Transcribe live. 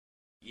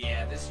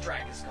Yeah, this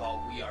track is called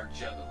We Are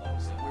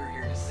Juggalos, and we're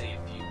here to say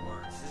a few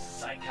words. This is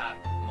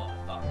psychotic,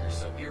 motherfucker,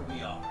 so here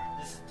we are.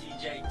 This is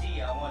DJ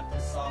D. I want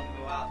this song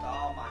to go out to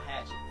all my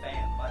Hatchet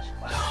fans. Much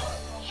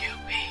class. Don't you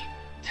be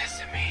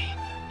testing me.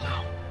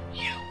 Don't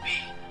you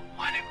be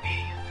wanting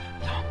me.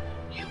 Don't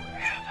you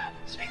ever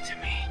speak to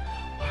me.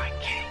 Why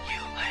can't you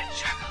let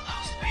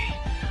Juggalos be?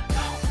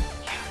 Don't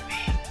you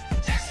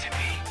be testing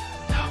me.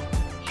 Don't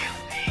you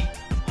be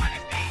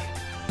wanting me.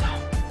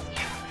 Don't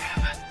you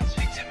ever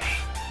speak to me.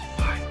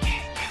 Why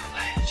can't you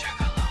let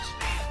Juggalos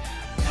be?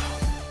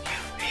 Don't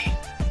you be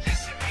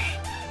testing me.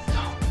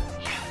 Don't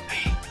you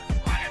be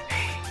wanting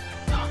me.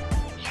 Don't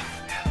you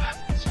ever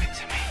speak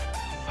to me.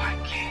 Why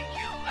can't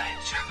you let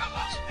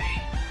Juggalos be?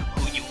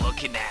 Who you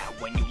looking at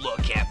when you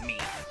look at me?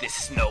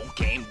 This is no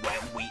game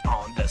when we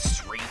on the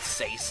street.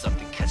 Say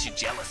something cause you're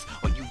jealous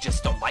or you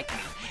just don't like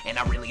me. And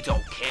I really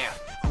don't care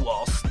who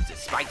else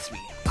despites me.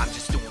 I'm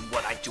just doing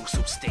what I do,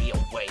 so stay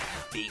away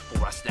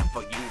before I snap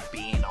for you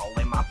being all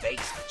in my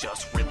face.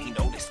 Just really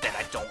notice that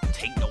I don't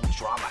take no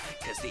drama,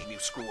 cause if you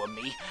screw with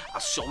me, I'll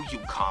show you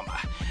karma.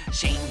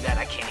 Shame that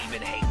I can't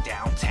even hang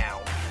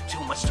downtown.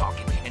 Too much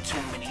talking and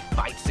too many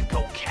fights to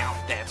go count.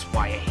 That's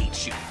why I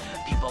hate you.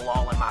 People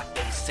all in my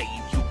face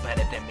saying you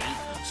better than me.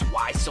 So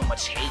why so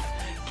much hate?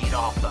 Get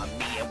off of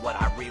me and what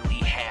I really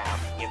have.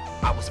 If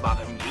I was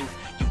bothering you,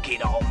 you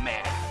get all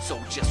mad.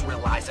 So just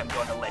realize I'm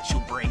gonna let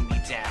you bring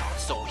me down.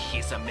 So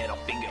here's a middle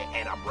finger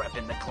and I'm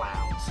repping the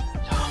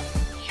clowns.